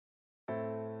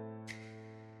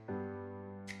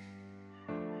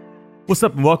What's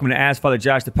up and welcome to Ask Father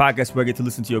Josh, the podcast where I get to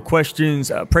listen to your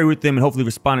questions, pray with them, and hopefully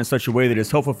respond in such a way that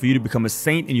is helpful for you to become a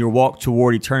saint in your walk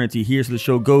toward eternity. Here's how the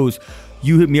show goes.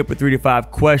 You hit me up with 3 to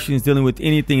 5 questions dealing with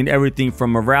anything and everything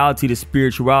from morality to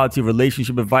spirituality,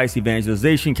 relationship advice,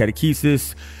 evangelization,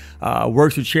 catechesis,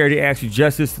 works with charity, acts with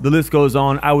justice. The list goes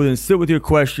on. I will then sit with your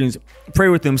questions, pray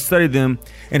with them, study them,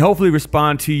 and hopefully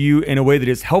respond to you in a way that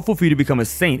is helpful for you to become a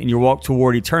saint in your walk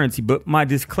toward eternity. But my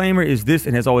disclaimer is this,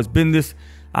 and has always been this: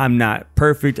 I'm not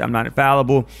perfect. I'm not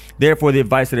infallible. Therefore, the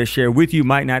advice that I share with you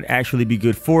might not actually be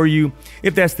good for you.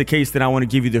 If that's the case, then I want to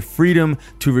give you the freedom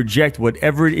to reject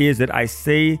whatever it is that I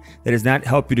say that does not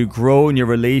help you to grow in your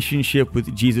relationship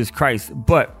with Jesus Christ.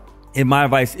 But if my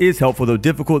advice is helpful, though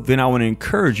difficult, then I want to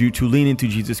encourage you to lean into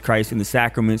Jesus Christ in the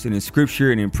sacraments and in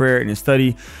scripture and in prayer and in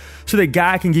study, so that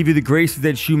God can give you the grace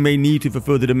that you may need to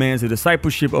fulfill the demands of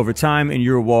discipleship over time in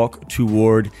your walk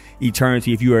toward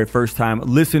eternity. If you are a first-time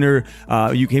listener,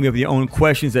 you can hit me up with your own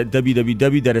questions at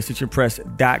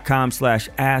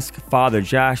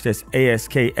www.ascensionpress.com/askfatherjosh. That's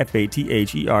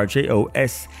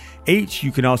ASKFATHERJOSH.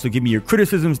 You can also give me your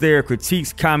criticisms there,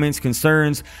 critiques, comments,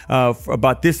 concerns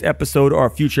about this episode or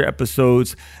future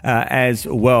episodes as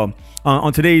well.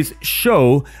 On today's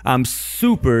show, I'm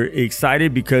super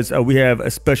excited because we have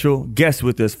a special guest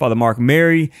with us, Father Mark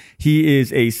Mary. He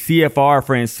is a CFR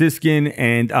Franciscan,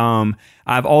 and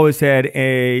I've always had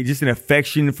just an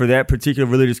affection for that particular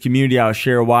religious community. I'll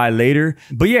share why later.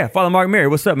 But yeah, Father Mark Mary,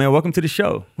 what's up, man? Welcome to the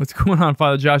show. What's going on,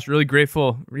 Father Josh? Really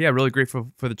grateful. Yeah, really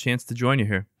grateful for the chance to join you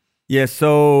here. Yeah,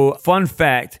 so fun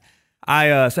fact, I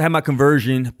had my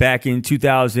conversion back in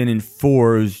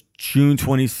 2004. It was June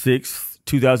 26th,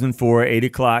 2004, 8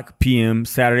 o'clock p.m.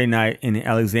 Saturday night in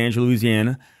Alexandria,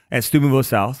 Louisiana at Steubenville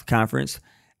South Conference.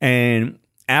 And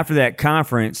after that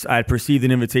conference, I had received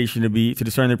an invitation to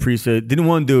discern the priesthood. Didn't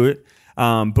want to do it.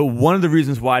 But one of the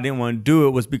reasons why I didn't want to do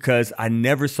it was because I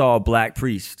never saw a black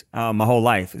priest my whole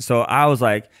life. So I was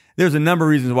like, there's a number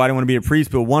of reasons why I didn't want to be a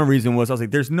priest, but one reason was I was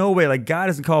like, there's no way, like, God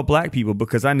doesn't call black people,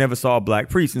 because I never saw a black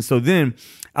priest. And so then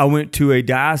I went to a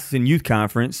diocesan youth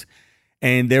conference,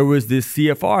 and there was this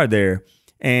CFR there,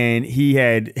 and he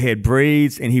had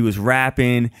braids, and he was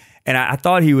rapping, and I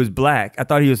thought he was black. I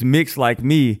thought he was mixed like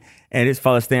me, and it's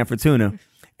Father Stan Fortuna.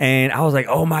 And I was like,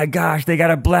 oh my gosh, they got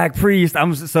a black priest.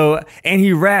 And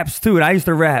he raps too, and I used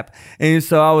to rap. And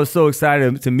so I was so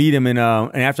excited to meet him. And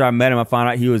after I met him, I found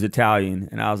out he was Italian.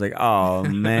 And I was like, oh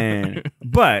man.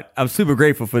 But I'm super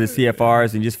grateful for the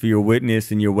CFRs and just for your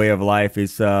witness and your way of life.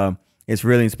 It's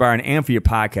really inspiring, and for your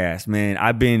podcast, man.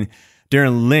 I've been,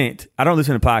 during Lent, I don't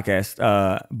listen to podcasts,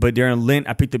 but during Lent,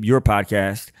 I picked up your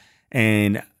podcast,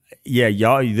 and yeah,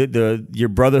 y'all, your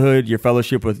brotherhood, your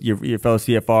fellowship with your fellow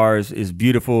CFRs is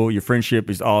beautiful. Your friendship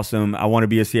is awesome. I want to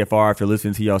be a CFR after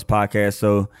listening to y'all's podcast.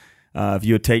 So if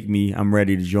you'll take me, I'm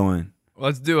ready to join.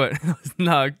 Let's do it.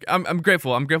 No, I'm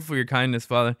grateful. I'm grateful for your kindness,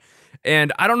 Father.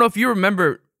 And I don't know if you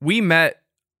remember, we met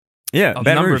a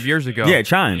number of years ago. Yeah,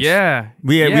 Chimes. Yeah.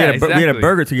 We had a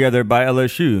burger together by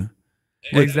LSU.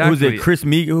 Exactly. Who was it? Chris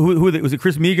Migas? Who was it?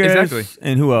 Chris Migas? Exactly.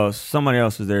 And who else? Somebody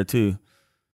else was there too.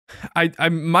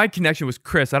 My connection was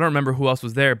Chris. I don't remember who else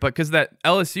was there, but because that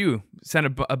LSU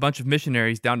sent a bunch of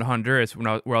missionaries down to Honduras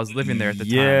where I was living there at the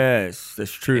time. Yes,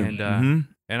 that's true. And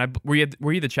were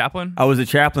you the chaplain? I was a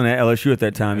chaplain at LSU at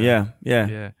that time. Yeah.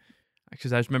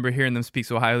 Because I just remember hearing them speak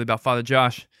so highly about Father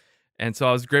Josh, and so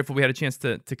I was grateful we had a chance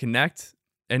to connect.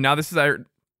 And now this is kind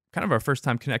of our first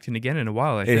time connecting again in a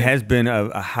while. I think it has been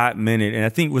a hot minute, and I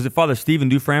think, was it Father Stephen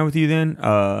Dufresne with you then?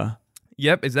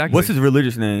 Yep, exactly. What's his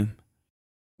religious name?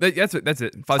 That's it.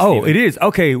 Father Stephen. It is?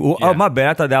 Okay. Well, yeah. Oh, my bad.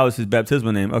 I thought that was his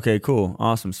baptismal name. Okay, cool.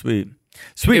 Awesome. Sweet.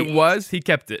 It was. He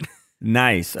kept it.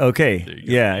 Nice. Okay.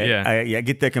 Yeah. I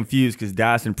get that confused because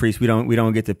diocesan priests, we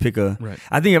don't get to pick a. Right.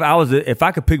 I think if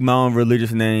I could pick my own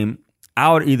religious name,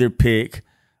 I would either pick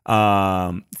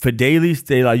Fidelis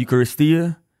de la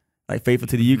Eucharistia, like faithful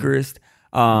to the Eucharist,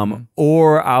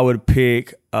 or I would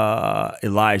pick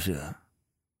Elijah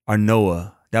or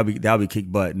Noah. That'd be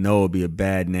kick butt. Noah would be a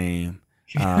bad name.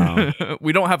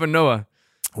 We don't have a Noah.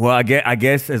 Well, I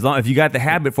guess as long if you got the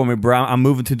habit for me, bro, I'm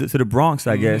moving to the Bronx,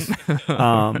 I guess.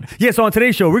 Yeah. So on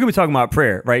today's show, we're gonna be talking about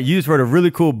prayer, right? You just wrote a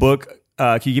really cool book.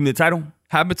 Can you give me the title?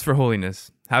 Habits for Holiness.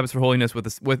 Habits for Holiness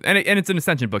and it's an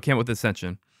Ascension book. Came with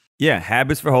Ascension. Yeah,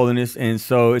 Habits for Holiness, and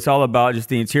so it's all about just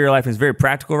the interior life. And it's very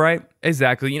practical, right?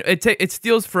 Exactly. It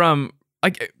steals from.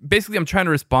 Like, basically, I'm trying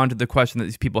to respond to the question that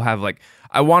these people have. Like,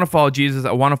 I want to follow Jesus.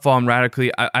 I want to follow him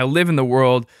radically. I live in the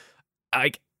world.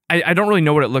 I don't really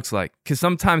know what it looks like, because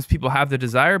sometimes people have the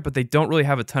desire, but they don't really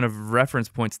have a ton of reference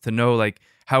points to know like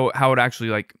how it actually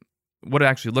like what it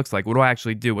actually looks like. What do I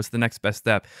actually do? What's the next best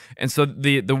step? And so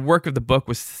the work of the book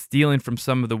was stealing from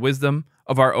some of the wisdom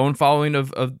of our own following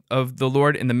of the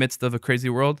Lord in the midst of a crazy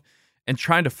world, and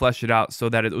trying to flesh it out so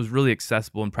that it was really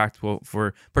accessible and practical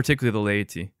for particularly the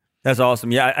laity. That's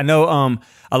awesome. Yeah, I know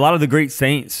a lot of the great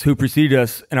saints who preceded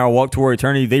us in our walk toward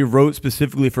eternity, they wrote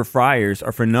specifically for friars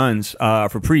or for nuns,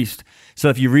 for priests. So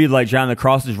if you read like John the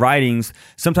Cross's writings,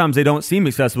 sometimes they don't seem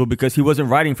accessible because he wasn't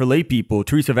writing for lay people.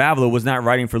 Teresa of Avila was not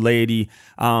writing for laity,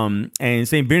 and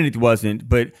St. Benedict wasn't.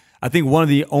 But I think one of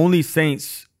the only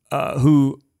saints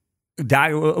who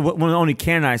died, one of the only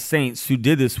canonized saints who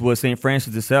did this was St.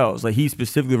 Francis de Sales. Like he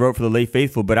specifically wrote for the lay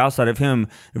faithful, but outside of him,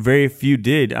 very few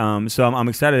did. So I'm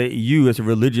excited that you, as a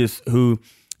religious who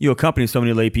you accompany so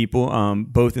many lay people,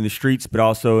 both in the streets, but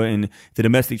also in the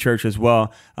domestic church as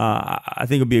well. I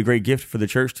think it'll be a great gift for the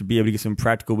church to be able to get some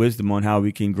practical wisdom on how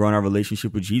we can grow in our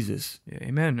relationship with Jesus. Yeah,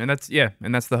 amen. And that's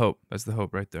the hope. That's the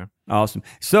hope right there. Awesome.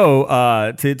 So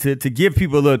to give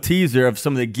people a little teaser of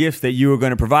some of the gifts that you are going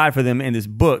to provide for them in this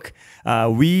book,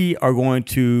 we are going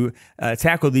to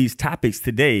tackle these topics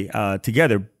today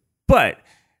together. And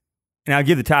I'll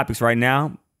give the topics right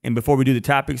now. And before we do the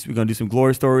topics, we're going to do some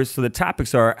glory stories. So the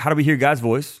topics are: how do we hear God's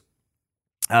voice?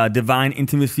 Divine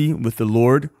intimacy with the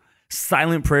Lord,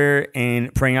 silent prayer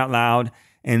and praying out loud,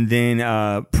 and then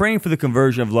praying for the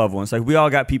conversion of loved ones. Like we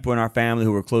all got people in our family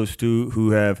who we're close to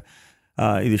who have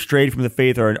either strayed from the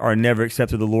faith or never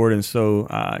accepted the Lord. And so,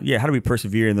 how do we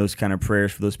persevere in those kind of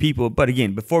prayers for those people? But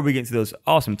again, before we get into those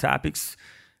awesome topics,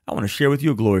 I want to share with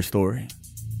you a glory story.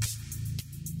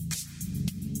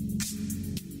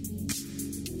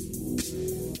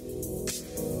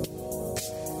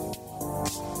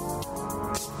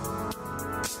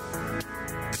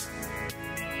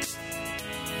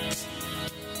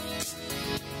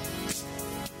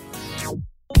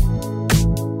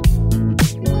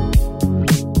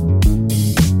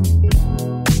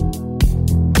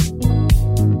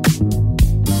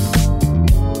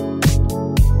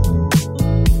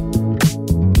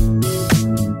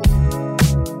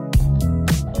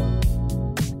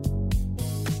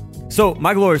 So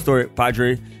my glory story,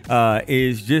 Padre,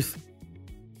 is just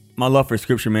my love for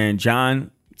scripture, man. John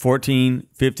 14,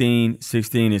 15,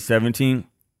 16, and 17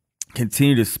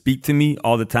 continue to speak to me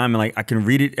all the time. And like, I can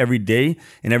read it every day,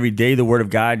 and every day the word of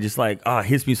God just like,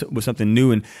 hits me with something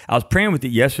new. And I was praying with it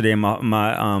yesterday in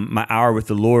my hour with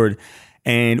the Lord.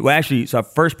 And so I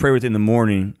first prayed with it in the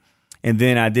morning, and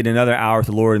then I did another hour with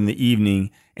the Lord in the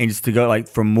evening, and just to go like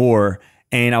for more.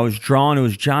 And I was drawn, it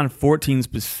was John 14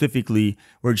 specifically,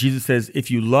 where Jesus says,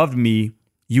 if you loved me,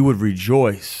 you would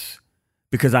rejoice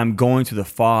because I'm going to the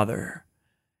Father.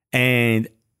 And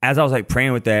as I was like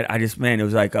praying with that, it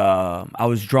was like, I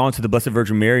was drawn to the Blessed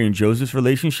Virgin Mary and Joseph's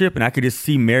relationship. And I could just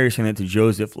see Mary saying that to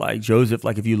Joseph, like, Joseph,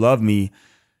 like, if you love me,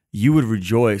 you would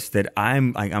rejoice that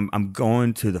I'm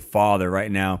going to the Father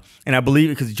right now. And I believe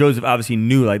because Joseph obviously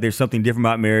knew like there's something different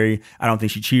about Mary. I don't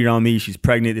think she cheated on me. She's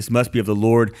pregnant. This must be of the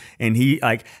Lord. And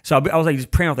I was like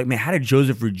just praying. I was like, man, how did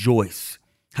Joseph rejoice?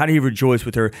 How did he rejoice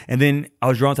with her? And then I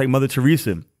was drawn to like Mother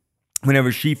Teresa.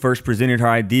 Whenever she first presented her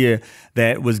idea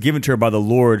that was given to her by the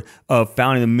Lord of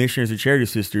founding the Missionaries of Charity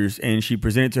Sisters, and she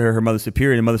presented to her Mother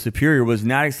Superior, and Mother Superior was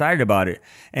not excited about it.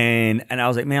 And I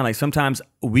was like, man, like sometimes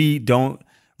we don't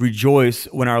rejoice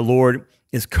when our Lord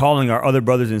is calling our other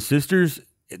brothers and sisters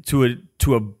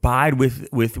to abide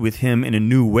with Him in a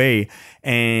new way,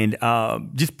 and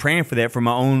just praying for that for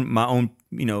my own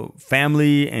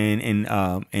family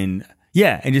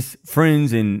and just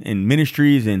friends and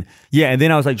ministries and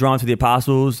then I was like drawn to the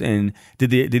apostles. And did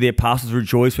the apostles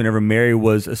rejoice whenever Mary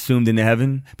was assumed into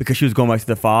heaven because she was going back to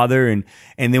the Father? And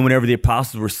then whenever the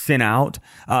apostles were sent out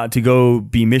to go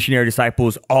be missionary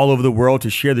disciples all over the world to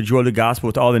share the joy of the gospel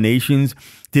with all the nations,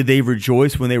 did they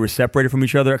rejoice when they were separated from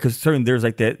each other? Because certainly there's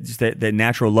like that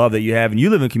natural love that you have, and you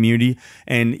live in community,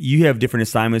 and you have different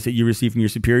assignments that you receive from your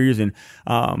superiors, and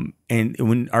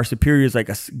when our superiors like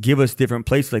give us different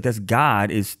places, like that's God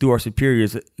is through our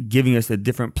superiors giving us a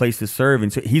different place to serve,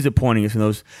 and so He's appointing us in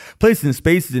those places and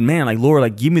spaces. And man, like Lord,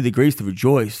 like give me the grace to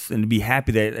rejoice and to be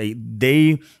happy that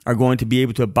they are going to be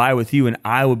able to abide with You, and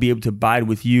I will be able to abide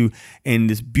with You in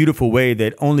this beautiful way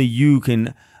that only You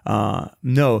can.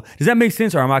 No. Does that make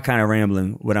sense, or am I kind of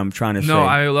rambling what I'm trying to say? No,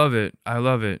 I love it.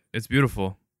 It's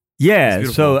beautiful. Yeah. It's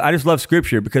beautiful. So I just love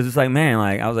scripture because it's like, man,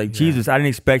 like I was like, Jesus, I didn't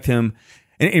expect Him.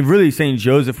 And really St.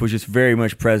 Joseph was just very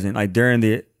much present, like during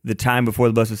the time before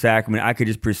the Blessed Sacrament, I could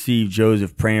just perceive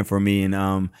Joseph praying for me,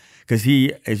 and because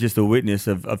he is just a witness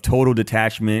of total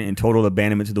detachment and total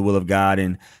abandonment to the will of God,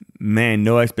 and man,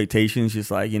 no expectations,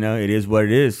 just like, it is what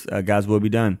it is. God's will be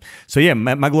done. So yeah,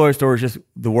 my glory story is just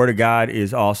the Word of God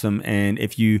is awesome. And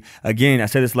if you, again, I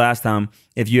said this last time,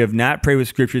 if you have not prayed with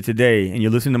Scripture today and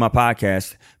you're listening to my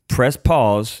podcast, press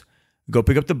pause, go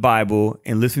pick up the Bible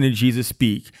and listen to Jesus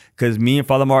speak. Because me and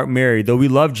Father Mark Mary, though we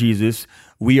love Jesus,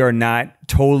 we are not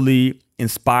totally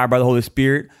inspired by the Holy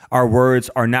Spirit. Our words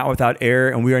are not without error,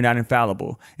 and we are not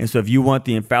infallible. And so if you want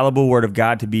the infallible Word of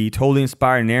God to be totally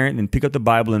inspired and inerrant, then pick up the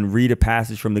Bible and read a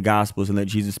passage from the Gospels and let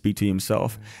Jesus speak to you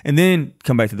himself. And then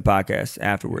come back to the podcast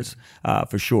afterwards,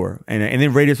 for sure. And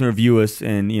then rate us and review us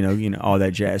and, all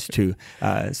that jazz too,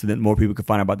 so that more people can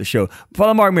find out about the show.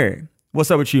 Father Mark Mary,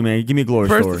 what's up with you, man? Give me a glory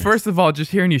story. First of all,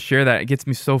 just hearing you share that, it gets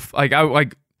me so,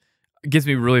 it gets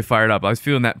me really fired up. I was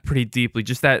feeling that pretty deeply.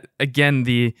 Just that, again,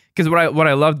 because what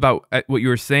I loved about what you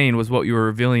were saying was what you were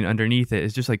revealing underneath it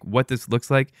is just like what this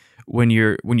looks like when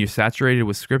you're saturated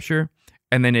with Scripture,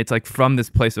 and then it's like from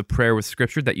this place of prayer with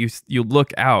Scripture that you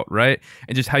look out, right,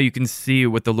 and just how you can see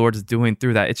what the Lord is doing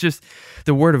through that. It's just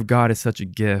the Word of God is such a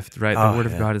gift, right? The Word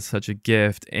of God is such a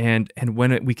gift, and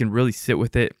when we can really sit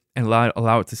with it and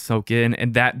allow it to soak in,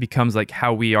 and that becomes like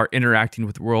how we are interacting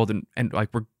with the world, and like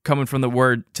we're coming from the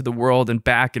Word to the world and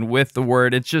back and with the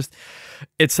Word.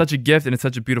 It's such a gift, and it's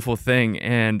such a beautiful thing.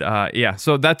 And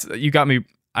so that's, you got me.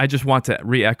 I just want to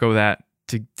re-echo that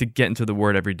to get into the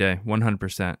Word every day,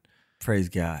 100%. Praise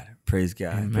God. Praise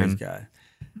God. Amen. Praise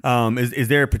God. Is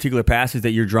there a particular passage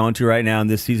that you're drawn to right now in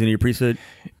this season of your priesthood?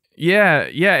 Yeah.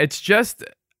 It's just,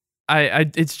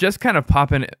 it's just kind of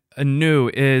popping anew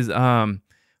is,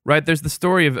 right, there's the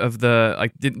story of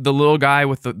the little guy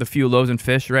with the few loaves and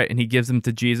fish, right? And he gives them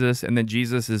to Jesus, and then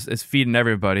Jesus is feeding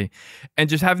everybody.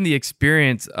 And just having the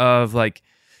experience of like,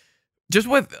 just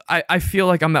with, I feel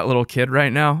like I'm that little kid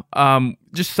right now.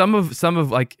 Just some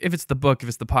of like, if it's the book, if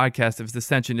it's the podcast, if it's the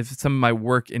Ascension, if it's some of my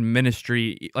work in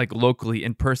ministry, like locally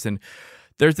in person,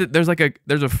 there's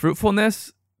a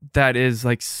fruitfulness that is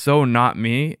like so not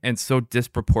me and so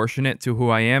disproportionate to who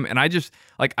I am. And I just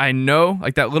like, I know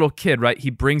like that little kid, right? He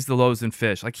brings the loaves and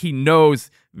fish. Like he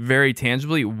knows very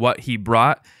tangibly what he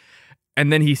brought.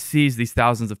 And then he sees these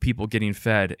thousands of people getting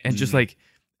fed, and just like,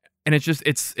 and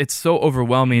it's so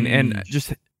overwhelming. And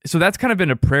just, so that's kind of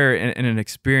been a prayer and an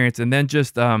experience. And then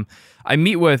just, I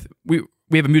meet with, we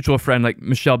have a mutual friend like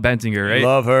Michelle Benzinger, right?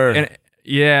 Love her.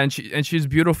 And she's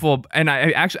beautiful. And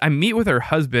I meet with her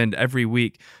husband every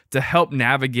week to help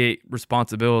navigate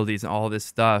responsibilities and all this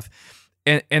stuff.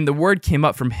 And the word came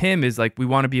up from him is like, we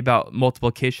want to be about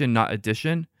multiplication, not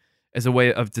addition, as a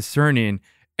way of discerning.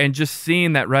 And just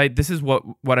seeing that, right, this is what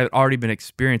I've already been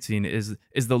experiencing is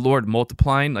the Lord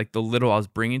multiplying like the little I was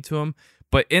bringing to him.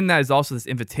 But in that is also this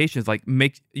invitation. It's like,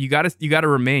 you gotta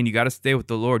remain, you gotta stay with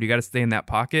the Lord, you gotta stay in that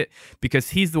pocket,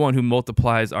 because he's the one who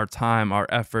multiplies our time, our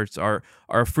efforts, our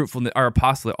fruitfulness, our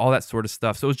apostolate, all that sort of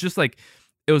stuff. So it's just like,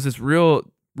 it was this real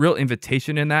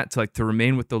invitation in that to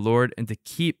remain with the Lord and to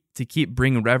keep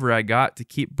bringing whatever I got, to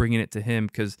keep bringing it to him,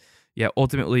 because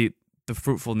ultimately the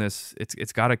fruitfulness,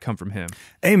 it's got to come from him.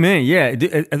 Amen. Yeah,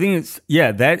 I think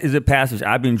that is a passage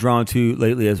I've been drawn to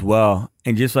lately as well,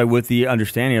 and just like with the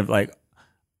understanding of like,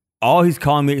 all he's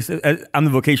calling me, I'm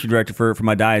the vocation director for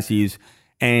my diocese,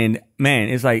 and man,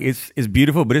 it's like it's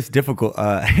beautiful, but it's difficult.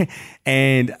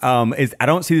 And I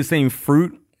don't see the same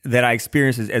fruit that I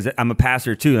experience as I'm a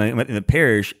pastor too. Like in the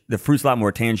parish, the fruit's a lot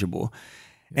more tangible.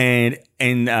 And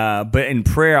but in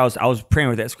prayer, I was praying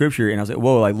with that scripture, and I was like,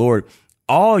 whoa, like Lord,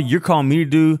 all you're calling me to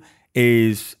do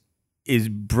is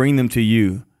bring them to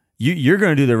you. You're going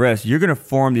to do the rest. You're going to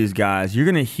form these guys. You're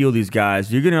going to heal these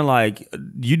guys. You're going to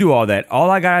you do all that.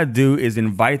 All I got to do is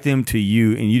invite them to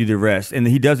you, and you do the rest. And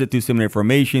he does it through seminary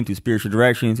formation, through spiritual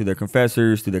direction, through their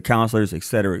confessors, through their counselors, et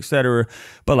cetera, et cetera.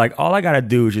 But like, all I got to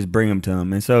do is just bring them to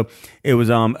him. And so it was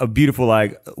a beautiful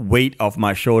like weight off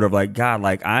my shoulder of like, God,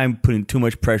 like I'm putting too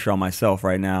much pressure on myself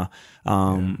right now.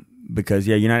 Because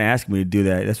you're not asking me to do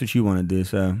that. That's what you want to do.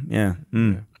 So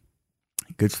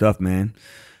good stuff, man.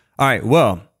 All right.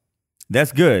 Well,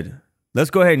 that's good. Let's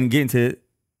go ahead and get into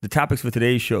the topics for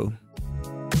today's show.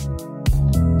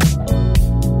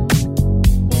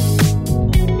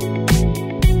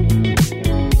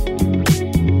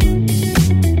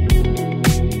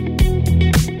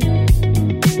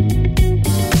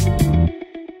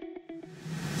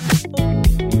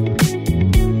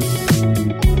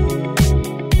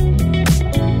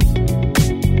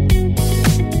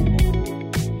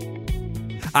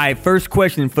 All right, first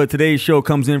question for today's show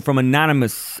comes in from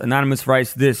Anonymous. Anonymous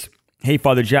writes this: Hey,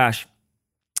 Father Josh,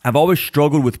 I've always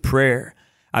struggled with prayer.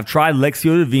 I've tried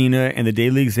Lectio Divina and the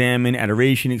Daily Examen,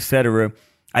 Adoration, etc.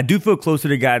 I do feel closer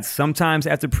to God sometimes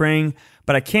after praying,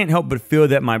 but I can't help but feel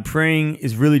that my praying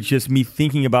is really just me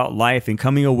thinking about life and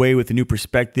coming away with a new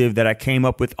perspective that I came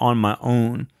up with on my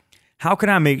own. How can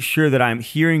I make sure that I'm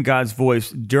hearing God's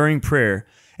voice during prayer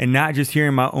and not just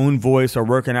hearing my own voice or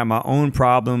working out my own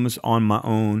problems on my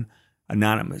own?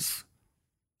 Anonymous.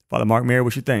 Father Mark Mary,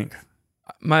 what you think?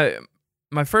 My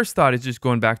first thought is just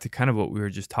going back to kind of what we were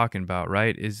just talking about,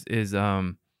 right? Is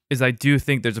I do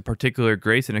think there's a particular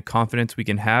grace and a confidence we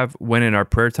can have when in our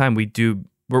prayer time we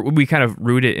kind of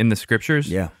root it in the scriptures.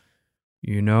 Yeah.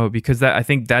 Because I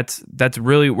think that's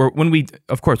really when we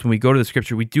go to the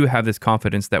scripture, we do have this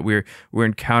confidence that we're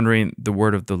encountering the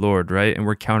word of the Lord, right? And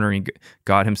we're encountering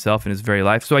God himself in his very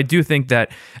life. So I do think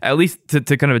that at least to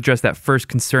kind of address that first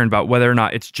concern about whether or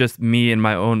not it's just me and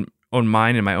my own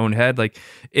mind in my own head, like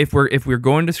if we're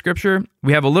going to scripture,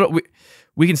 we have a little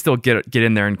we can still get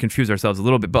in there and confuse ourselves a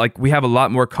little bit, but like we have a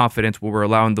lot more confidence when we're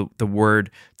allowing the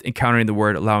word, encountering the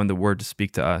word, allowing the word to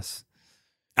speak to us.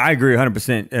 I agree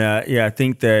 100%. I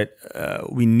think that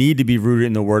we need to be rooted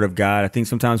in the Word of God. I think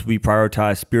sometimes we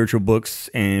prioritize spiritual books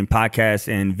and podcasts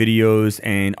and videos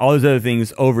and all those other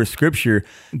things over Scripture.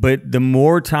 But the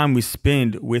more time we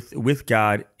spend with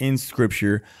God in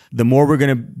Scripture, the more we're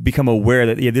going to become aware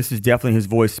that, this is definitely His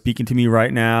voice speaking to me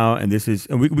right now. And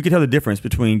we can tell the difference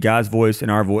between God's voice and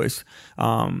our voice.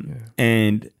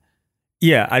 And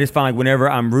I just find like whenever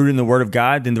I'm rooted in the Word of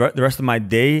God, then the rest of my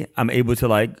day, I'm able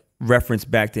to reference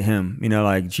back to him.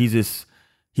 Like Jesus,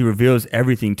 he reveals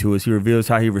everything to us. He reveals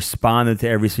how he responded to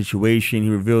every situation. He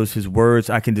reveals his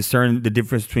words. I can discern the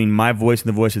difference between my voice and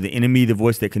the voice of the enemy, the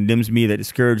voice that condemns me, that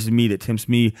discourages me, that tempts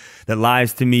me, that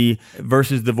lies to me,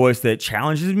 versus the voice that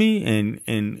challenges me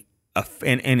and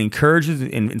encourages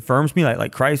and affirms me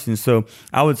like Christ. And so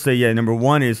I would say, number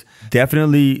one is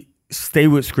definitely stay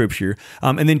with Scripture.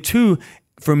 And then two,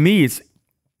 for me, it's,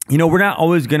 we're not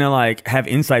always going to have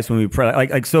insights when we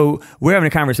pray. So we're having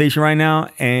a conversation right now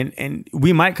and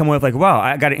we might come with wow,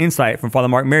 I got an insight from Father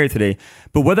Mark Mary today.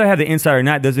 But whether I have the insight or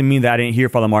not doesn't mean that I didn't hear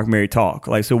Father Mark Mary talk.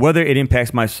 So whether it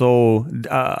impacts my soul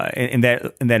in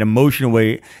that emotional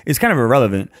way is kind of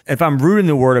irrelevant. If I'm rooted in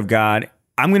the Word of God,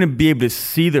 I'm going to be able to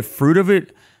see the fruit of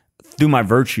it through my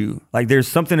virtue. There's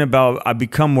something about I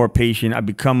become more patient, I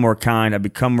become more kind, I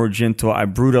become more gentle, I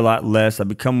brood a lot less, I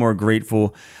become more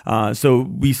grateful. So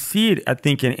we see it, I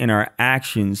think, in our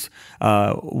actions,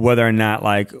 whether or not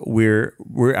we're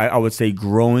I would say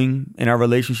growing in our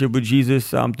relationship with Jesus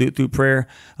through prayer,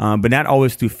 but not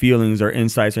always through feelings or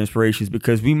insights or inspirations,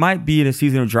 because we might be in a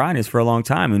season of dryness for a long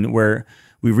time and where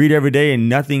we read every day and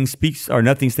nothing speaks or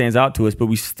nothing stands out to us, but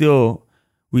we still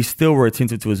were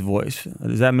attentive to his voice.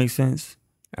 Does that make sense?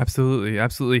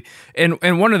 Absolutely.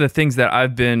 And one of the things that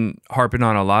I've been harping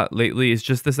on a lot lately is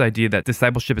just this idea that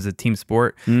discipleship is a team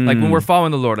sport. When we're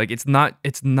following the Lord, it's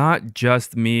not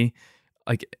just me,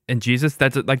 and Jesus.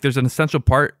 That's there's an essential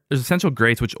part. There's essential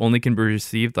grace which only can be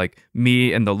received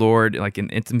me and the Lord, in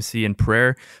intimacy and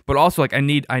prayer. But also I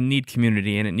need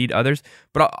community and I need others.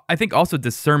 But I think also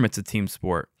discernment's a team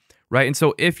sport. Right. And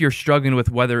so if you're struggling with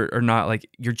whether or not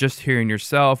you're just hearing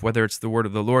yourself, whether it's the word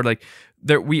of the Lord,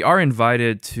 we are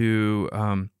invited to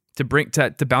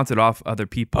bounce it off other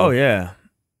people. Oh, yeah.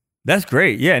 That's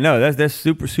great. Yeah, no, that's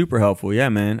super, super helpful. Yeah,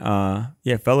 man.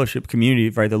 Fellowship, community,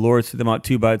 right? The Lord set them out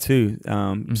 2 by 2.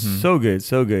 So good,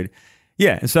 so good.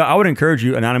 Yeah. And so I would encourage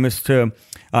you, Anonymous, to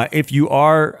if you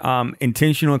are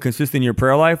intentional and consistent in your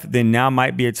prayer life, then now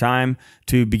might be a time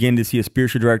to begin to see a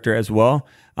spiritual director as well.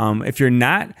 If you're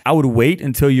not, I would wait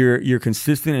until you're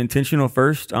consistent and intentional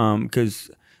first.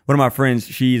 Because one of my friends,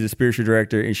 she's a spiritual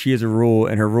director and she has a rule,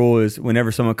 and her rule is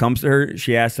whenever someone comes to her,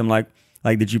 she asks them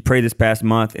did you pray this past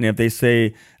month? And if they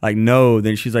say no,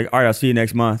 then she's all right, I'll see you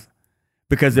next month.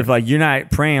 Because if you're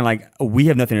not praying, we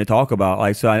have nothing to talk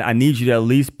about. So I need you to at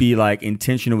least be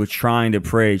intentional with trying to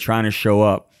pray, trying to show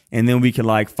up. And then we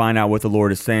can find out what the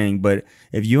Lord is saying. But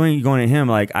if you ain't going to him,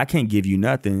 I can't give you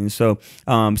nothing. And so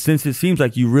since it seems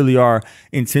like you really are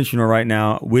intentional right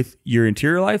now with your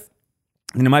interior life,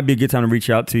 then it might be a good time to reach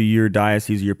out to your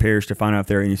diocese or your parish to find out if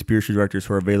there are any spiritual directors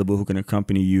who are available who can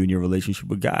accompany you in your relationship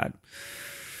with God.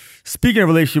 Speaking of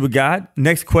relationship with God,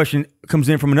 next question comes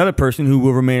in from another person who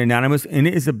will remain anonymous, and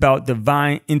it is about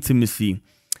divine intimacy.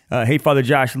 Hey, Father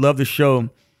Josh, love the show.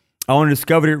 I only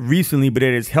discovered it recently, but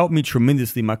it has helped me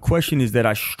tremendously. My question is that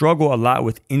I struggle a lot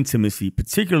with intimacy,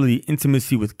 particularly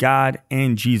intimacy with God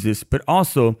and Jesus, but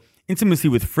also intimacy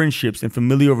with friendships and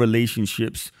familial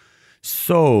relationships.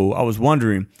 So I was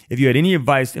wondering if you had any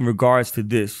advice in regards to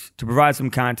this, to provide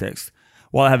some context.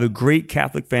 While I have a great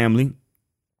Catholic family,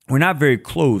 we're not very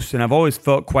close, and I've always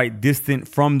felt quite distant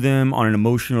from them on an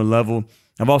emotional level.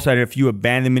 I've also had a few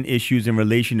abandonment issues in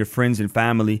relation to friends and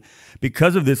family.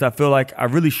 Because of this, I feel like I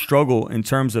really struggle in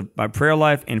terms of my prayer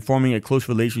life and forming a close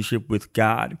relationship with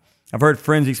God. I've heard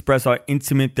friends express how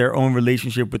intimate their own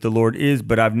relationship with the Lord is,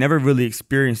 but I've never really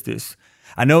experienced this.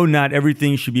 I know not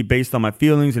everything should be based on my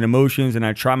feelings and emotions, and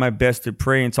I try my best to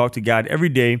pray and talk to God every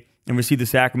day and receive the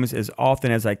sacraments as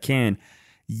often as I can.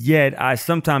 Yet I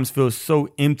sometimes feel so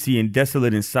empty and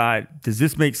desolate inside. Does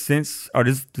this make sense, or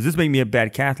does this make me a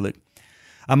bad Catholic?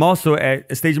 I'm also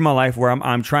at a stage in my life where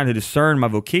I'm trying to discern my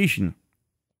vocation.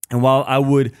 And while I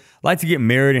would like to get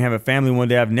married and have a family one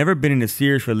day, I've never been in a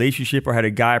serious relationship or had a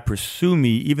guy pursue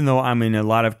me, even though I'm in a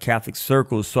lot of Catholic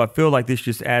circles. So I feel like this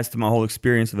just adds to my whole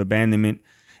experience of abandonment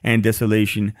and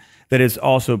desolation that is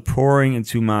also pouring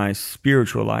into my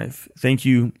spiritual life. Thank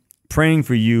you. Praying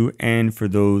for you and for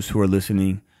those who are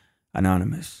listening.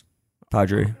 Anonymous.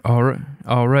 Padre. All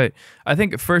right. I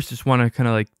think at first just want to kind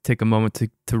of like take a moment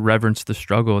to reverence the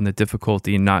struggle and the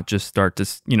difficulty and not just start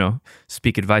to,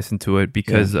 speak advice into it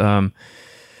because,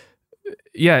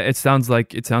 it sounds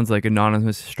like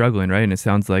Anonymous is struggling, right? And it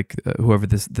sounds like whoever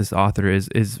this author is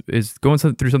going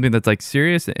through something that's like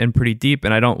serious and pretty deep.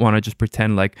 And I don't want to just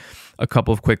pretend like a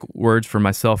couple of quick words for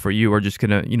myself or you are just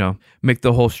gonna, make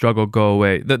the whole struggle go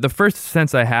away. The first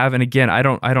sense I have, and again, I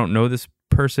don't know this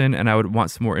person, and I would want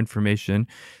some more information,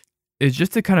 is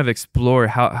just to kind of explore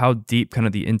how deep kind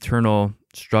of the internal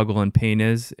struggle and pain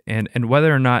is, and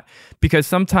whether or not, because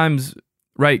sometimes,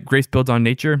 right, grace builds on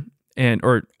nature.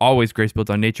 Or always grace built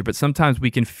on nature, but sometimes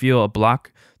we can feel a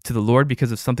block to the Lord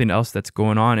because of something else that's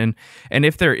going on. And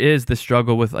if there is the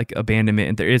struggle with like abandonment,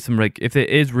 and there is some if it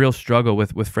is real struggle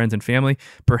with friends and family,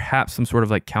 perhaps some sort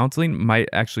of like counseling might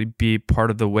actually be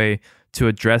part of the way to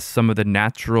address some of the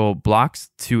natural blocks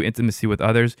to intimacy with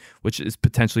others, which is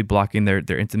potentially blocking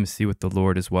their intimacy with the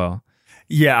Lord as well.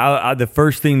 Yeah, the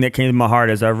first thing that came to my heart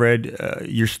as I read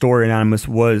your story, Anonymous,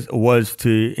 was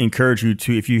to encourage you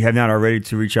to, if you have not already,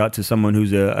 to reach out to someone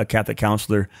who's a Catholic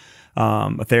counselor,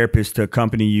 a therapist to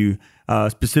accompany you,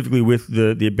 specifically with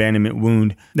the abandonment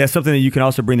wound. That's something that you can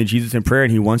also bring to Jesus in prayer,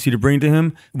 and He wants you to bring to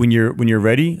Him when you're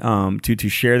ready to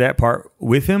share that part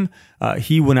with Him.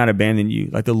 He will not abandon you.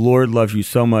 Like, the Lord loves you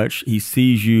so much. He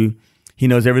sees you. He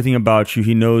knows everything about you.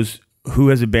 He knows who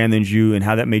has abandoned you and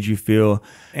how that made you feel.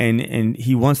 And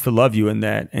He wants to love you in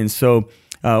that. And so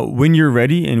when you're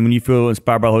ready and when you feel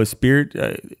inspired by the Holy Spirit,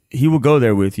 He will go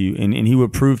there with you, and He will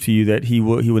prove to you that He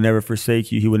will never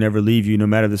forsake you. He will never leave you, no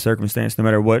matter the circumstance, no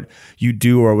matter what you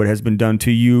do or what has been done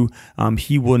to you.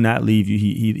 He will not leave you.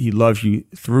 He loves you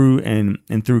through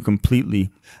and through completely.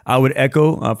 I would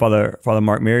echo Father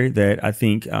Mark Mary that I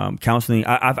think counseling.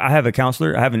 I have a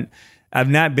counselor. I've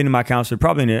not been to my counselor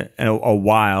probably in a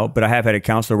while, but I have had a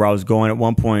counselor where I was going at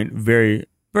one point very,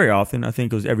 very often. I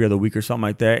think it was every other week or something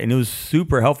like that. And it was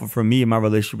super helpful for me in my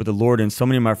relationship with the Lord. And so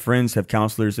many of my friends have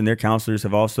counselors, and their counselors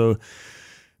have also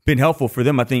been helpful for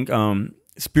them. I think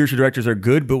spiritual directors are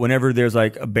good, but whenever there's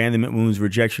like abandonment wounds,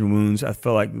 rejection wounds, I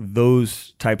feel like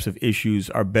those types of issues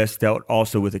are best dealt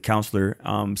also with a counselor,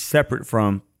 separate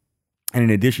from and in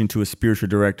addition to a spiritual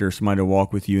director, somebody to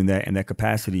walk with you in that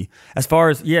capacity. As far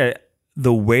as,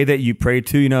 the way that you pray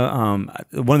too, one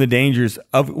of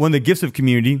the gifts of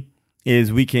community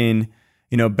is we can,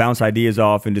 bounce ideas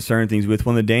off and discern things with.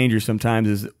 One of the dangers sometimes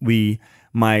is we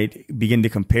might begin to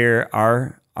compare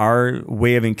our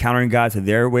way of encountering God to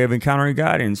their way of encountering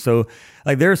God. And so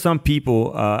like there are some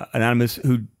people, Anonymous,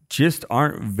 who just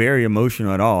aren't very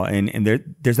emotional at all. And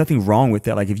there's nothing wrong with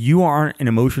that. Like if you aren't an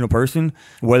emotional person,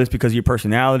 whether it's because of your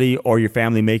personality or your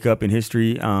family makeup and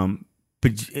history,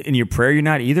 but in your prayer, you're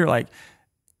not either. Like,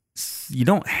 you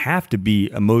don't have to be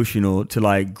emotional to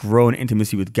like grow in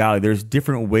intimacy with God. Like, there's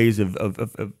different ways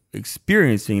of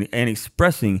experiencing and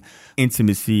expressing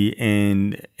intimacy.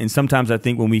 And sometimes I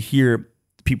think when we hear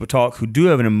people talk who do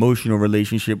have an emotional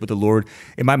relationship with the Lord,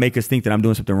 it might make us think that I'm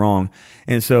doing something wrong.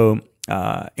 And so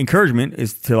encouragement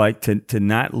is to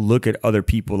not look at other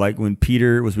people. Like when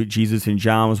Peter was with Jesus and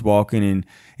John was walking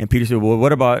and Peter said, well,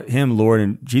 what about him, Lord?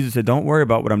 And Jesus said, don't worry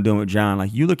about what I'm doing with John.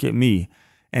 Like, you look at me,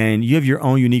 and you have your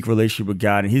own unique relationship with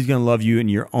God, and He's going to love you in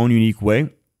your own unique way.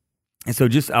 And so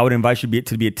I would invite you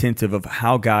to be attentive of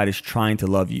how God is trying to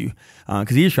love you,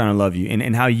 because He is trying to love you,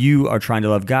 and how you are trying to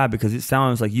love God, because it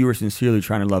sounds like you are sincerely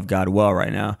trying to love God well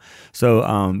right now.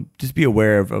 So just be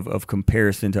aware of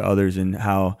comparison to others and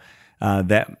how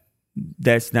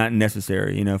that's not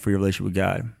necessary, for your relationship with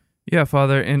God. Yeah,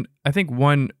 Father. And I think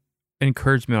one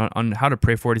encouragement on how to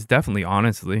pray for it is definitely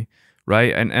honestly,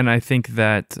 right? And I think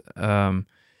that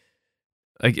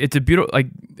Like it's a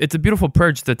beautiful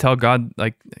prayer just to tell God,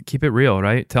 like, keep it real,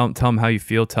 right? Tell him how you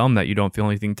feel. Tell him that you don't feel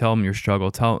anything. Tell him your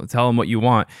struggle. Tell him what you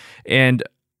want. And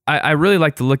I really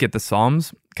like to look at the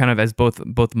Psalms kind of as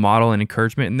both model and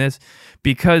encouragement in this,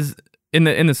 because in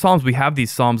the Psalms we have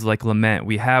these Psalms like lament.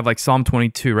 We have like Psalm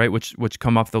 22, right, which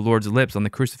come off the Lord's lips on the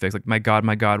crucifix, like, my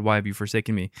God, why have you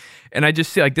forsaken me? And I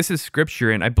just see like this is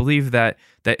scripture, and I believe that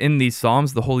in these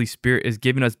Psalms the Holy Spirit is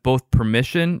giving us both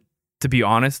permission to be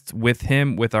honest with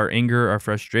him, with our anger, our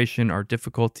frustration, our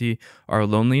difficulty, our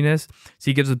loneliness. So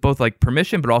he gives us both like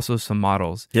permission, but also some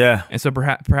models. Yeah. And so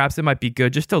perhaps it might be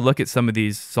good just to look at some of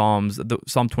these Psalms.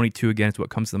 Psalm 22 again is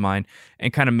what comes to mind,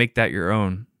 and kind of make that your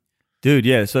own. Dude,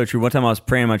 yeah, it's so true. One time I was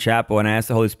praying in my chapel and I asked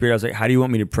the Holy Spirit, I was like, how do you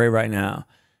want me to pray right now?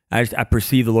 I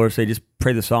perceived the Lord say, just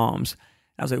pray the Psalms.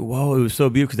 I was like, whoa, it was so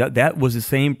beautiful, because that was the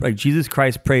same, like Jesus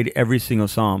Christ prayed every single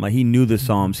Psalm. Like he knew the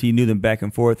Psalms, he knew them back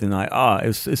and forth, and like,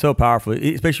 it's so powerful.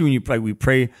 Especially when you like we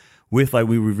pray with, like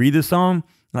we read the Psalm,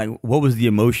 like what was the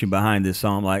emotion behind this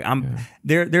Psalm? Like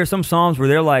there are some Psalms where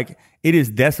they're like, it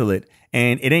is desolate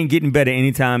and it ain't getting better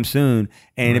anytime soon.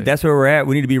 And if that's where we're at,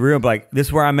 we need to be real. But like, this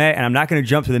is where I'm at, and I'm not going to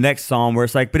jump to the next Psalm where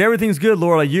it's like, but everything's good,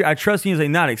 Lord. Like I trust you. It's like,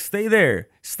 nah, like, stay there.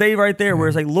 Stay right there, where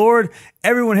it's like, Lord,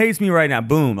 everyone hates me right now.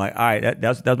 Boom. Like, all right,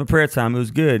 that's my prayer time. It was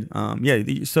good.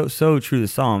 So true. The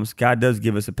Psalms, God does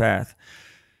give us a path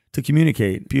to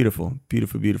communicate. Beautiful.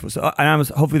 So,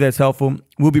 hopefully that's helpful.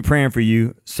 We'll be praying for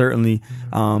you, certainly,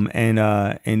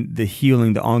 and the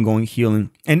healing, the ongoing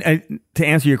healing. And to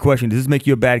answer your question, does this make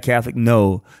you a bad Catholic?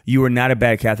 No, you are not a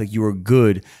bad Catholic. You are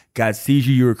good. God sees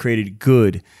you. You were created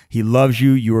good. He loves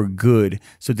you. You are good.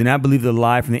 So do not believe the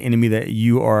lie from the enemy that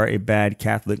you are a bad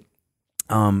Catholic.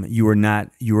 You are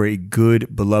not. You are a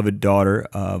good, beloved daughter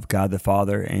of God the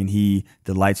Father, and He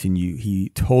delights in you. He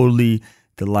totally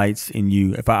delights in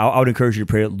you. I would encourage you to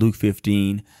pray Luke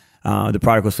 15, the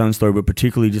prodigal son story, but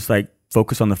particularly just like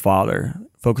focus on the Father.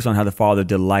 Focus on how the Father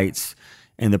delights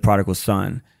in the prodigal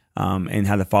son, and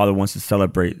how the Father wants to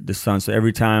celebrate the Son. So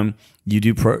every time you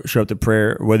do show up to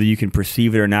prayer, whether you can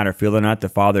perceive it or not or feel it or not, the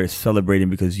Father is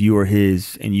celebrating because you are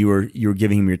His, and you're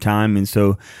giving Him your time, and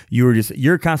so you're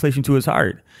a consolation to His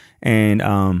heart. And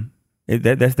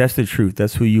that's the truth.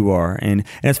 That's who you are. And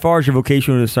as far as your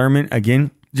vocational discernment, again,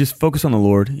 just focus on the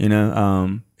Lord.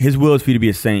 His will is for you to be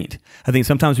a saint. I think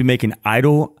sometimes we make an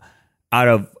idol out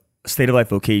of state of life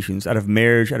vocations, out of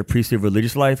marriage, out of priesthood,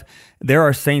 religious life. There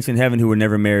are saints in heaven who were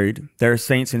never married. There are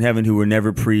saints in heaven who were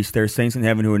never priests. There are saints in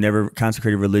heaven who were never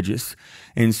consecrated religious.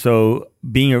 And so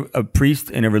being a priest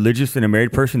and a religious and a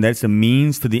married person, that's a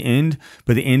means to the end,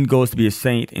 but the end goal is to be a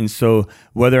saint. And so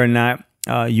whether or not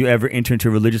you ever enter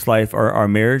into religious life or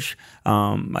marriage,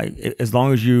 as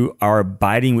long as you are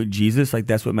abiding with Jesus, like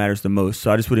that's what matters the most.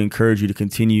 So I just would encourage you to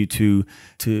continue to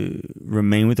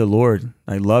remain with the Lord,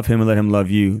 like love Him and let Him love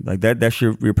you. Like that's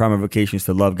your primary vocation, is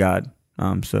to love God.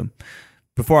 So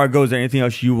before I go, is there anything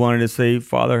else you wanted to say,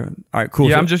 Father? All right, cool.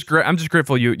 Yeah, I'm just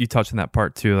grateful you touched on that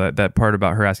part too. That part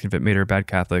about her asking if it made her a bad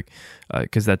Catholic,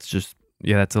 because that's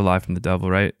a lie from the devil,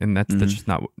 right? And that's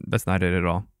not it at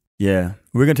all. Yeah.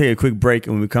 We're going to take a quick break,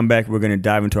 and when we come back, we're going to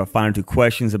dive into our final two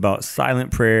questions about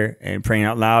silent prayer and praying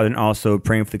out loud, and also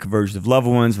praying for the conversions of loved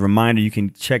ones. Reminder, you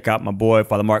can check out my boy,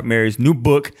 Father Mark Mary's new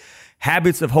book,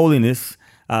 Habits of Holiness,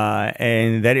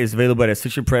 and that is available at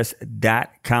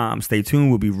ascensionpress.com. Stay tuned.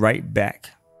 We'll be right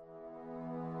back.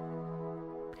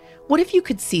 What if you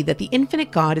could see that the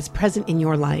infinite God is present in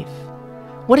your life?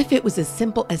 What if it was as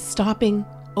simple as stopping,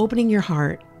 opening your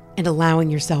heart, and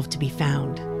allowing yourself to be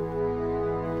found?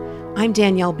 I'm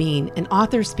Danielle Bean, an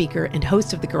author, speaker, and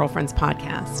host of the Girlfriends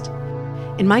podcast.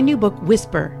 In my new book,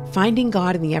 Whisper, Finding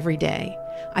God in the Everyday,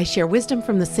 I share wisdom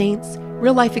from the saints,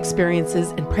 real-life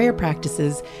experiences, and prayer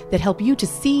practices that help you to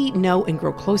see, know, and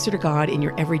grow closer to God in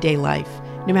your everyday life,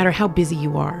 no matter how busy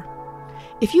you are.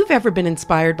 If you've ever been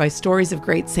inspired by stories of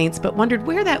great saints but wondered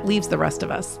where that leaves the rest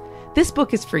of us, this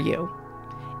book is for you.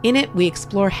 In it, we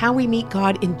explore how we meet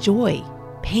God in joy,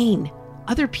 pain,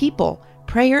 other people,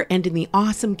 prayer, and in the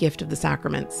awesome gift of the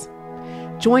sacraments.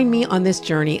 Join me on this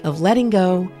journey of letting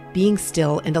go, being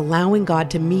still, and allowing God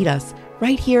to meet us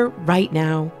right here, right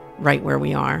now, right where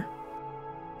we are.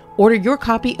 Order your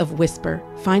copy of Whisper,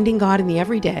 Finding God in the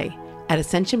Everyday at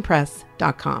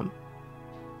ascensionpress.com.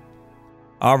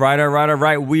 All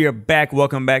right. We are back.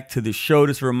 Welcome back to the show.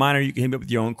 Just a reminder, you can hit me up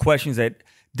with your own questions at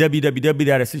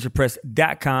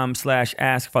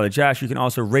www.ascensionpress.com/askfatherjosh. You can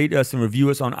also rate us and review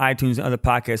us on iTunes and other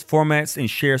podcast formats, and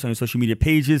share us on your social media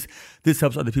pages. This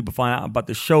helps other people find out about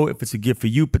the show. If it's a gift for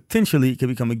you, potentially it can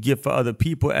become a gift for other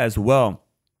people as well.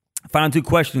 Final two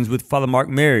questions with Father Mark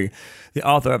Mary, the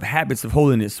author of Habits of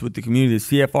Holiness with the community of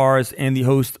CFRs and the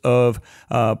host of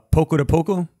Poco de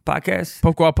Poco podcast.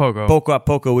 Poco a poco. Poco a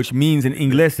Poco, which means in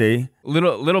Inglés,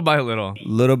 Little by little.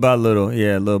 little by little.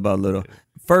 Yeah, little by little.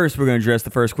 First, we're going to address the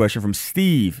first question from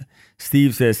Steve.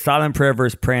 Steve says, silent prayer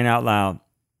versus praying out loud.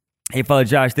 Hey, Father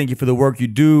Josh, thank you for the work you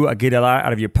do. I get a lot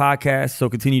out of your podcast, so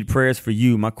continued prayers for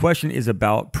you. My question is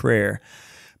about prayer.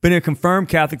 Been a confirmed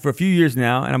Catholic for a few years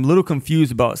now, and I'm a little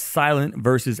confused about silent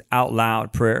versus out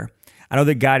loud prayer. I know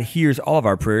that God hears all of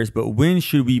our prayers, but when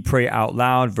should we pray out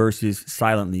loud versus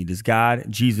silently? Does God,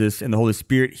 Jesus, and the Holy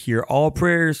Spirit hear all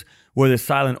prayers, whether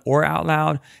silent or out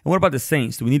loud? And what about the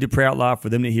saints? Do we need to pray out loud for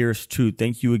them to hear us too?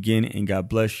 Thank you again, and God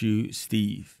bless you,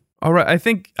 Steve. All right. I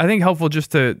think helpful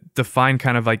just to define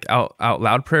kind of like out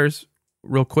loud prayers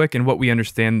real quick and what we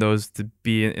understand those to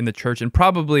be in the church. And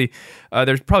probably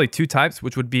there's probably two types,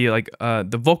 which would be like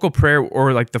the vocal prayer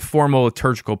or like the formal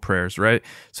liturgical prayers, right?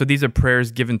 So these are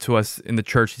prayers given to us in the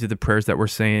church. These are the prayers that we're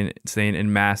saying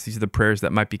in Mass. These are the prayers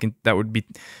that that would be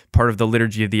part of the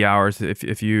liturgy of the hours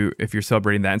if you're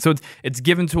celebrating that. And so it's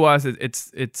given to us.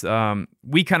 It's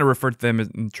we kind of refer to them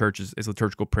in church as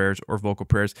liturgical prayers or vocal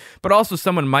prayers. But also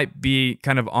someone might be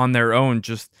kind of on their own,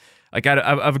 just like I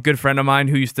have a good friend of mine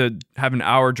who used to have an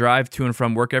hour drive to and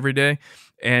from work every day,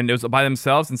 and it was by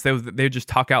themselves, and so they would just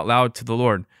talk out loud to the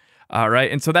Lord,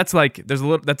 right? And so that's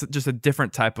just a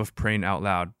different type of praying out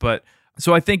loud. But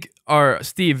so I think our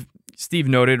Steve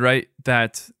noted, right,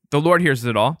 that the Lord hears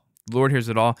it all. The Lord hears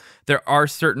it all. There are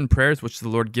certain prayers which the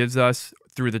Lord gives us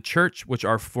through the church, which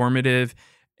are formative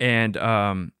and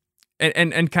kind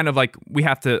of like we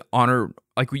have to honor.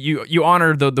 Like you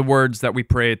honor the words that we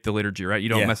pray at the liturgy, right? You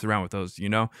don't mess around with those, you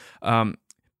know?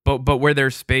 But where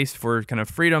there's space for kind of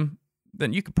freedom,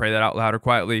 then you could pray that out loud or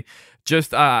quietly.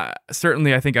 Just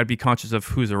certainly, I think I'd be conscious of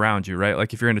who's around you, right?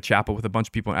 Like if you're in a chapel with a bunch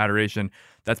of people in adoration,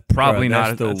 that's probably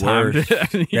not the a time.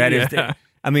 That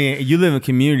is you live in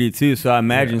community too, so I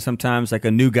imagine sometimes like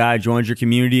a new guy joins your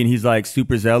community and he's like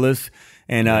super zealous,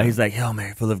 and he's like, "Hail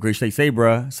Mary, full of grace." Like, say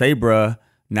bruh,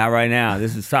 not right now.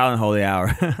 This is silent holy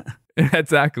hour.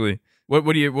 Exactly. What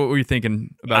were you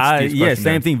thinking about Steve's question same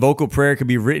there? thing. Vocal prayer could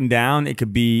be written down. It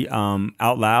could be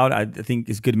out loud. I think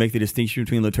it's good to make the distinction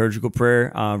between liturgical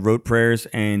prayer, rote prayers,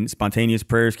 and spontaneous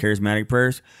prayers, charismatic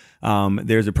prayers.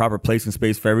 There's a proper place and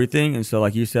space for everything. And so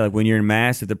like you said, like when you're in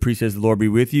Mass, if the priest says the Lord be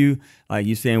with you, like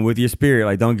you saying with your spirit,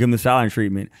 like don't give him the silent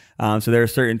treatment. So there are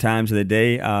certain times of the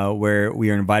day where we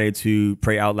are invited to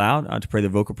pray out loud, to pray the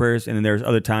vocal prayers. And then there's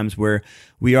other times where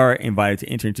we are invited to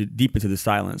enter deep into the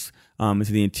silence,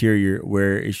 into the interior,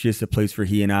 where it's just a place for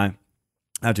he and I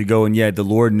to go. And the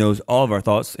Lord knows all of our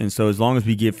thoughts. And so as long as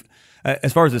we give,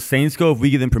 as far as the saints go, if we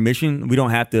give them permission, we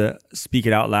don't have to speak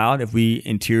it out loud. If we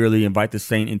interiorly invite the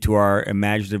saint into our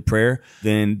imaginative prayer,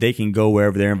 then they can go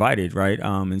wherever they're invited, right?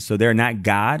 And so they're not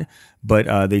God,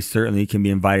 but they certainly can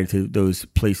be invited to those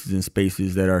places and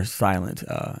spaces that are silent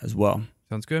as well.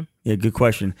 Sounds good. Yeah, good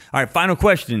question. All right, final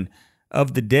question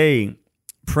of the day.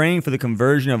 Praying for the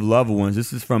conversion of loved ones.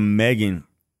 This is from Megan.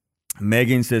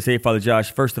 Megan says, "Hey, Father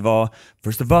Josh, first of all,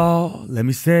 let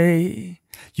me say,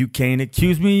 you can't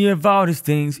accuse me of all these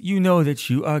things you know that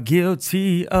you are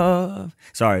guilty of."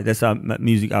 Sorry, that's our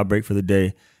music outbreak for the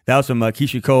day. That was from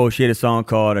Keisha Cole. She had a song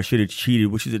called "I Should Have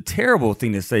Cheated," which is a terrible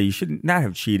thing to say. You should not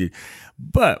have cheated.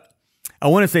 But I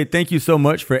want to say thank you so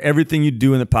much for everything you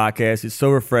do in the podcast. It's so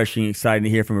refreshing, exciting to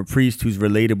hear from a priest who's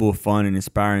relatable, fun, and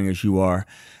inspiring as you are.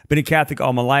 I've been a Catholic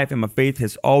all my life, and my faith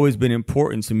has always been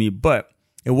important to me, but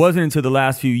it wasn't until the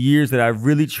last few years that I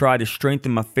really tried to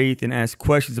strengthen my faith and ask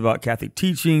questions about Catholic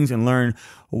teachings and learn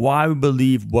why we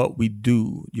believe what we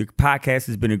do. Your podcast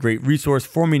has been a great resource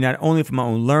for me, not only for my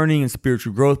own learning and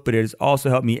spiritual growth, but it has also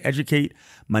helped me educate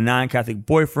my non-Catholic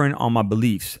boyfriend on my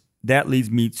beliefs. That leads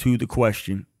me to the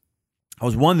question. I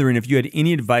was wondering if you had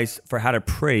any advice for how to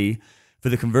pray for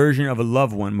the conversion of a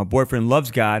loved one. My boyfriend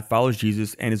loves God, follows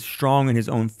Jesus, and is strong in his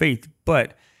own faith,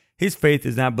 but his faith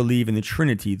does not believe in the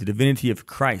Trinity, the divinity of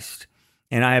Christ,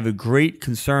 and I have a great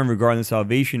concern regarding the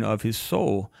salvation of his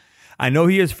soul. I know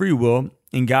he has free will,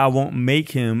 and God won't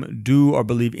make him do or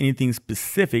believe anything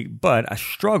specific, but I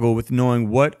struggle with knowing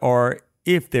what or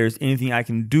if there's anything I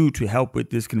can do to help with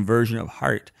this conversion of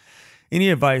heart. Any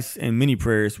advice and many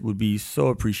prayers would be so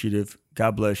appreciative.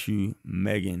 God bless you,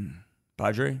 Megan.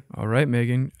 Padre? All right,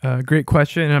 Megan. Great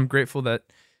question, and I'm grateful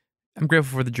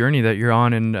for the journey that you're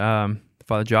on, and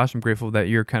Father Josh, I'm grateful that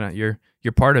you're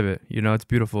part of it. You know, it's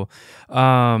beautiful.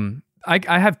 I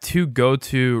have two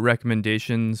go-to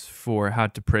recommendations for how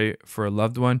to pray for a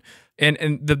loved one, and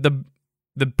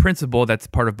the principle that's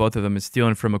part of both of them is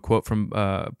stealing from a quote from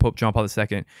Pope John Paul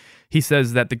II. He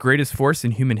says that the greatest force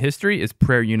in human history is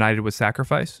prayer united with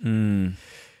sacrifice.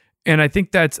 And I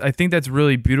think that's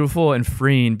really beautiful and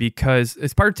freeing, because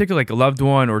it's particularly like a loved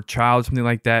one or child, something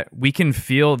like that. We can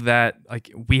feel that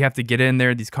like we have to get in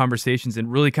there, these conversations,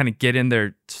 and really kind of get in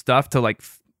their stuff to like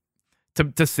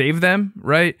to save them,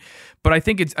 right? But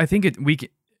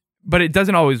but it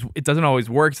doesn't always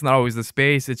work. It's not always the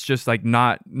space. It's just like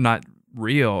not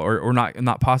real or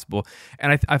not possible.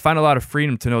 And I find a lot of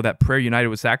freedom to know that prayer united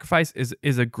with sacrifice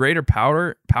is a greater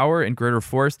power and greater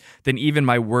force than even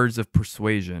my words of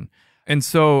persuasion. And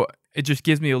so it just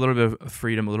gives me a little bit of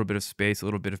freedom, a little bit of space, a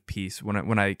little bit of peace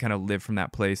when I kind of live from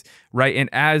that place, right? And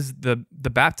as the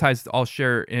baptized all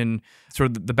share in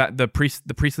sort of the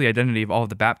priestly identity of all of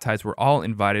the baptized, we're all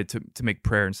invited to make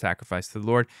prayer and sacrifice to the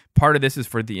Lord. Part of this is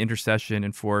for the intercession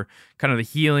and for kind of the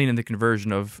healing and the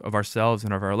conversion of ourselves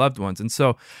and of our loved ones. And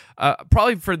so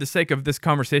probably for the sake of this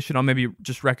conversation, I'll maybe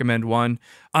just recommend one.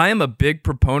 I am a big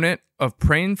proponent of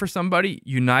praying for somebody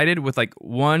united with like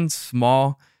one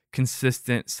small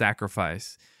consistent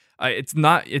sacrifice. It's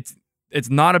not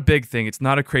a big thing. It's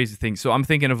not a crazy thing. So I'm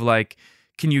thinking of like,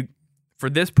 can you, for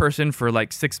this person for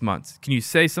like 6 months, can you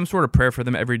say some sort of prayer for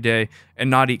them every day and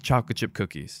not eat chocolate chip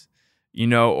cookies?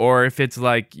 Or if it's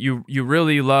like you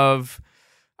really love,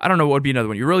 I don't know what would be another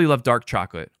one. You really love dark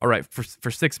chocolate. All right,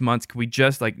 for 6 months, can we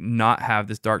just like not have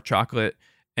this dark chocolate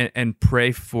and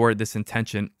pray for this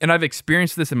intention? And I've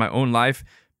experienced this in my own life.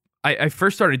 I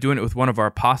first started doing it with one of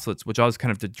our apostolates, which I was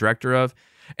kind of the director of.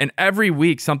 And every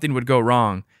week something would go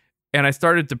wrong. And I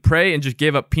started to pray and just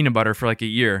gave up peanut butter for like a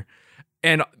year.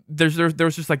 And there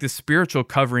was just like this spiritual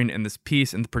covering and this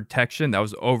peace and the protection that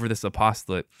was over this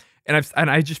apostolate. And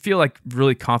I just feel like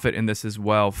really confident in this as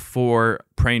well for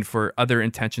praying for other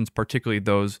intentions, particularly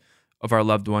those of our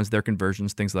loved ones, their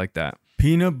conversions, things like that.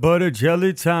 Peanut butter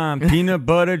jelly time. Peanut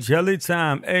butter jelly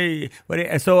time. Hey,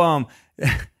 so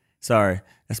sorry.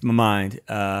 That's my mind.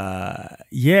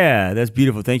 Yeah, that's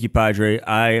beautiful. Thank you, Padre.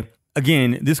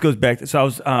 Again, this goes back. So I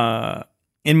was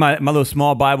in my little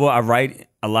small Bible. I write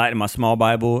a lot in my small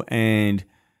Bible, and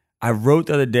I wrote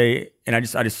the other day, and I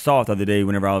just saw it the other day.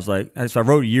 Whenever I was like, so I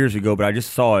wrote years ago, but I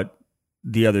just saw it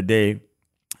the other day.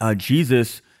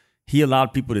 Jesus, he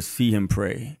allowed people to see him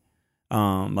pray.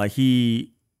 John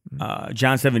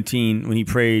 17, when he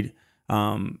prayed,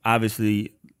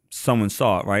 obviously. Someone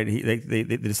saw it, right?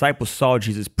 The disciples saw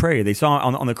Jesus pray. They saw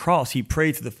on the cross, he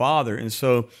prayed to the Father. And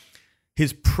so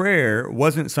his prayer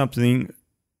wasn't something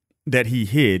that he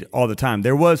hid all the time.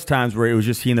 There was times where it was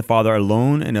just he and the Father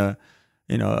alone in a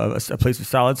place of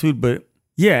solitude. But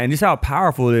yeah, and just how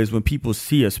powerful it is when people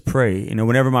see us pray.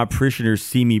 Whenever my parishioners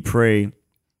see me pray,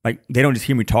 like they don't just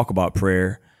hear me talk about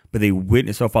prayer, but they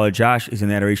witness. So Father Josh is in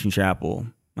the Adoration Chapel.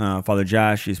 Father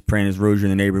Josh is praying his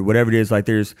rosary in the neighborhood. Whatever it is, like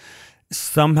there's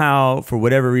somehow, for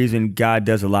whatever reason, God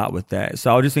does a lot with that.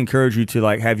 So I'll just encourage you to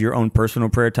like have your own personal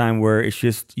prayer time where it's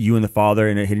just you and the Father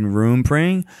in a hidden room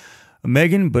praying,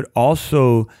 Megan, but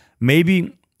also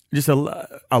maybe just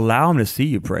allow him to see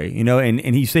you pray,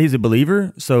 and you say he's a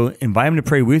believer. So invite him to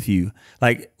pray with you.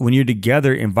 Like when you're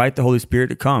together, invite the Holy Spirit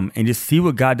to come and just see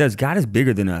what God does. God is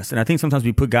bigger than us. And I think sometimes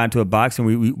we put God into a box and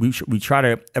we try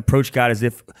to approach God as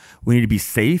if we need to be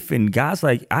safe. And God's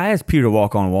like, I asked Peter to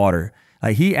walk on water.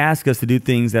 Like he asks us to do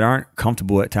things that aren't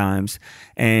comfortable at times.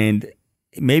 And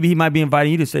maybe he might be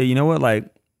inviting you to say, you know what, like,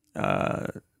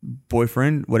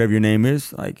 boyfriend, whatever your name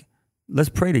is, like, let's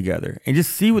pray together and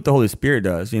just see what the Holy Spirit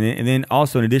does. And then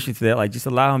also in addition to that, like just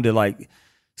allow him to like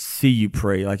see you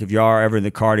pray. Like if you are ever in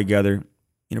the car together,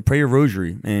 pray your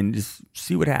rosary and just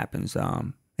see what happens.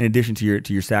 In addition to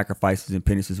your sacrifices and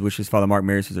penances, which is Father Mark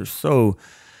Mary says are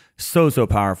so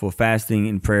powerful. Fasting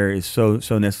and prayer is so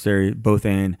necessary, both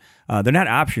and they're not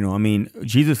optional. I mean,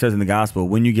 Jesus says in the gospel,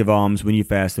 when you give alms, when you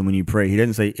fast, and when you pray. He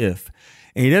doesn't say if,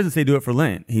 and he doesn't say do it for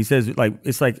Lent. He says like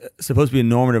it's like supposed to be a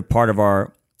normative part of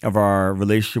our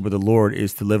relationship with the Lord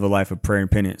is to live a life of prayer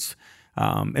and penance.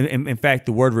 And in fact,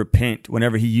 the word repent,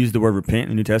 whenever he used the word repent in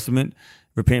the New Testament,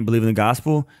 repent and believe in the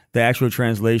gospel, the actual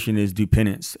translation is do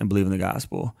penance and believe in the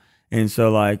gospel. And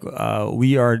so like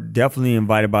we are definitely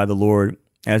invited by the Lord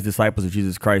as disciples of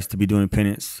Jesus Christ to be doing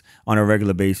penance on a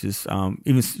regular basis,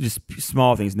 even just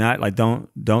small things. Not like don't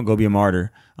go be a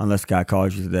martyr unless God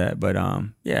calls you to that. But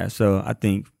yeah, so I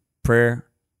think prayer,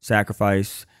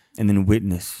 sacrifice, and then the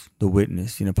witness.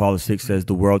 Paul VI says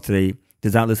the world today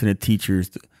does not listen to teachers.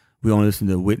 We only listen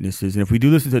to witnesses. And if we do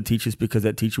listen to teachers, because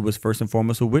that teacher was first and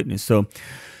foremost a witness. So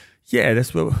yeah,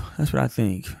 that's what I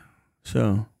think.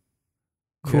 So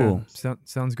Cool. Yeah,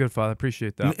 sounds good, Father.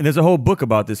 Appreciate that. And there's a whole book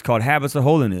about this called Habits of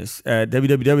Holiness at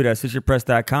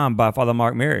www.cisterpress.com by Father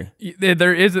Mark Mary.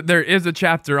 There is a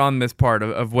chapter on this part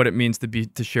of what it means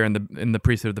to share in the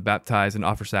priesthood of the baptized and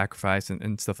offer sacrifice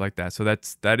and stuff like that. So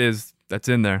that's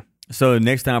in there. So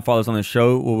next time Father's on the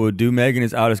show, what we'll do, Megan,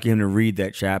 is I'll just get him to read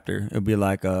that chapter. It'll be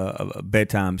like a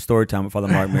bedtime story time with Father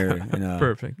Mark Mary. And,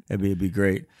 Perfect. It'd be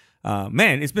great.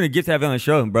 Man, it's been a gift to have you on the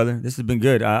show, brother. This has been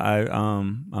good.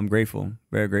 I'm grateful,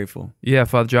 very grateful. Yeah,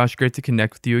 Father Josh, great to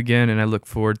connect with you again, and I look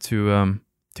forward to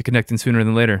connecting sooner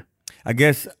than later. I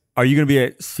guess, are you going to be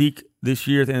at Seek this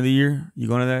year at the end of the year? You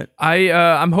going to that?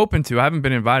 I'm hoping to. I haven't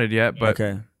been invited yet, but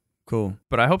okay, cool.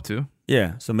 But I hope to.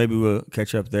 Yeah, so maybe we'll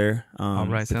catch up there. All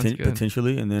right, sounds good.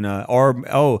 Potentially, and then I'm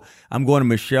going to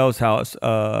Michelle's house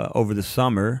over the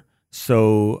summer,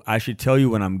 so I should tell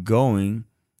you when I'm going.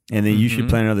 And then you should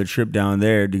plan another trip down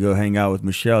there to go hang out with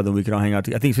Michelle. Then we can all hang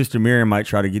out. I think Sister Miriam might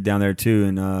try to get down there too,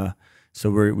 and so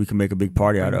we can make a big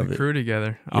party out of it. Crew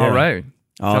together. Yeah. All right.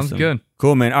 Awesome. Sounds good.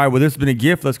 Cool, man. All right. Well, this has been a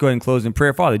gift. Let's go ahead and close in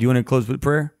prayer. Father, do you want to close with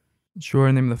prayer? Sure.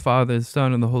 In the name of the Father, the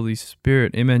Son, and the Holy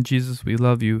Spirit. Amen. Jesus, we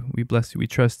love you. We bless you. We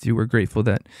trust you. We're grateful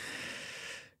that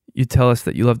you tell us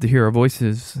that you love to hear our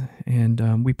voices.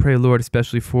 And we pray, Lord,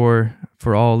 especially for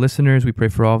all listeners. We pray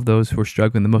for all of those who are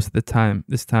struggling the most of the time,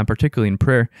 this time, particularly in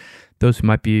prayer. Those who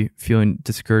might be feeling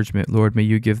discouragement, Lord, may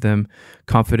you give them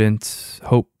confidence,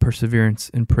 hope, perseverance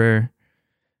in prayer.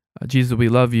 Jesus, we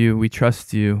love you. We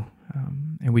trust you.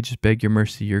 And we just beg your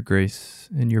mercy, your grace,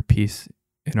 and your peace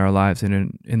in our lives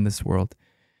and in this world.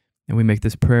 And we make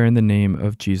this prayer in the name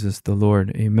of Jesus the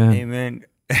Lord. Amen. Amen.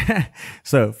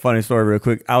 So, funny story real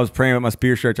quick. I was praying with my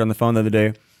spiritual director on the phone the other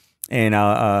day, and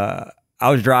I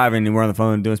was driving and we're on the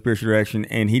phone doing spiritual direction,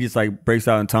 and he just like breaks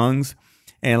out in tongues.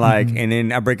 And like, and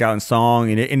then I break out in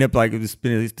song, and it ended up like this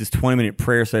 20-minute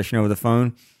prayer session over the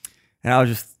phone. And I was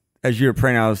just, as you were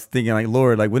praying, I was thinking like,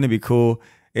 Lord, like, wouldn't it be cool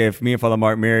if me and Father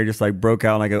Mark Mary just like broke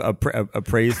out like a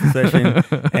praise session?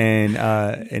 and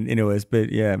anyways, but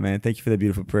yeah, man, thank you for that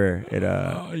beautiful prayer. It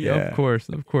yeah, of course.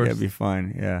 Yeah, it'd be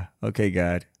fun. Yeah. Okay,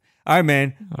 God. All right,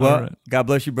 man. All well, right. God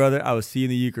bless you, brother. I will see you in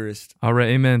the Eucharist. All right.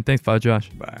 Amen. Thanks, Father Josh.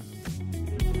 Bye.